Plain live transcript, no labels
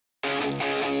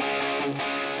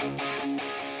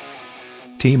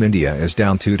Team India is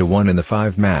down 2-1 in the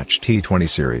 5-match T20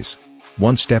 series.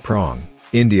 One step wrong,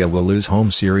 India will lose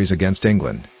home series against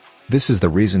England. This is the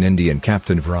reason Indian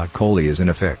captain Virat Kohli is in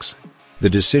a fix. The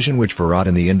decision which Virat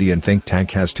and the Indian think tank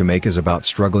has to make is about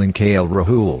struggling KL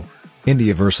Rahul.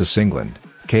 India vs England.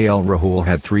 KL Rahul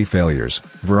had 3 failures.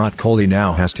 Virat Kohli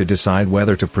now has to decide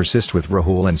whether to persist with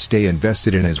Rahul and stay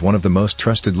invested in as one of the most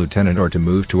trusted lieutenant or to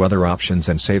move to other options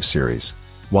and save series.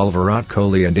 While Virat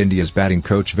Kohli and India's batting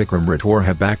coach Vikram Rathore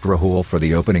have backed Rahul for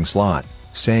the opening slot,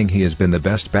 saying he has been the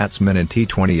best batsman in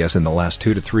T20s in the last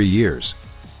 2 to 3 years.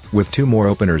 With 2 more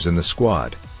openers in the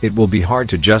squad, it will be hard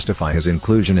to justify his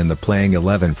inclusion in the playing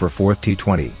 11 for 4th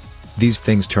T20. These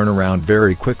things turn around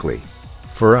very quickly.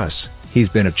 For us, he's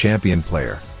been a champion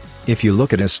player. If you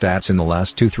look at his stats in the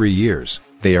last 2-3 years,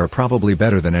 they are probably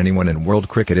better than anyone in world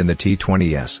cricket in the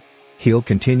T20s. He'll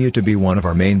continue to be one of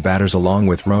our main batters along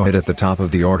with Rohit at the top of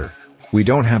the order. We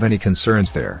don't have any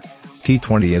concerns there.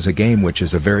 T20 is a game which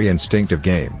is a very instinctive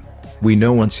game. We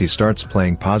know once he starts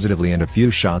playing positively and a few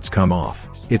shots come off,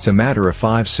 it's a matter of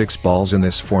 5-6 balls in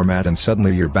this format and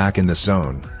suddenly you're back in this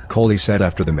zone, Kohli said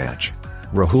after the match.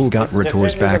 Rahul got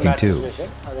Rathore's backing too.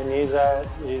 I mean,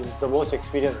 he's the most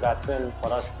experienced batsman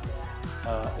for us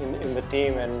in the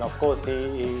team, and of course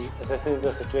he assesses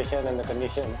the situation and the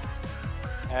condition.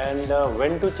 And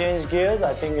when to change gears,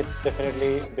 I think it's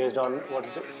definitely based on what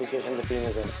situation the team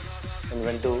is in, and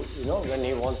when to,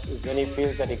 when he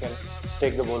feels that he can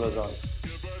take the bowlers on.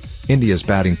 India's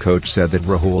batting coach said that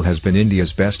Rahul has been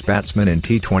India's best batsman in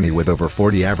T20 with over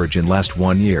 40 average in last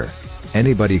 1 year.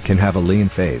 Anybody can have a lean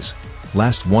phase.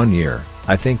 Last 1 year,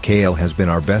 I think KL has been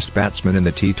our best batsman in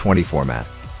the T20 format.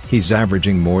 He's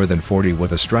averaging more than 40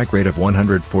 with a strike rate of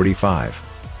 145.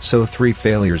 So 3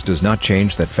 failures does not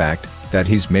change that fact, that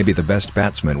he's maybe the best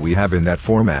batsman we have in that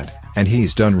format, and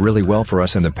he's done really well for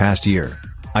us in the past year.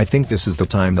 I think this is the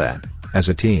time that, as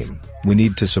a team, we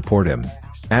need to support him.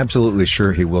 Absolutely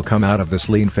sure he will come out of this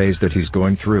lean phase that he's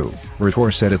going through,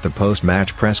 Rathore said at the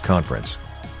post-match press conference.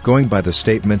 Going by the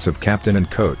statements of captain and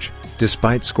coach,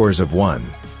 despite scores of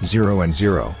 1-0 and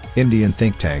 0, Indian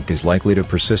think tank is likely to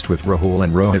persist with Rahul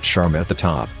and Rohit Sharma at the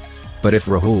top. But if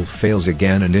Rahul fails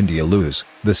again and India lose,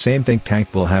 the same think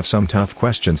tank will have some tough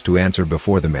questions to answer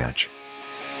before the match.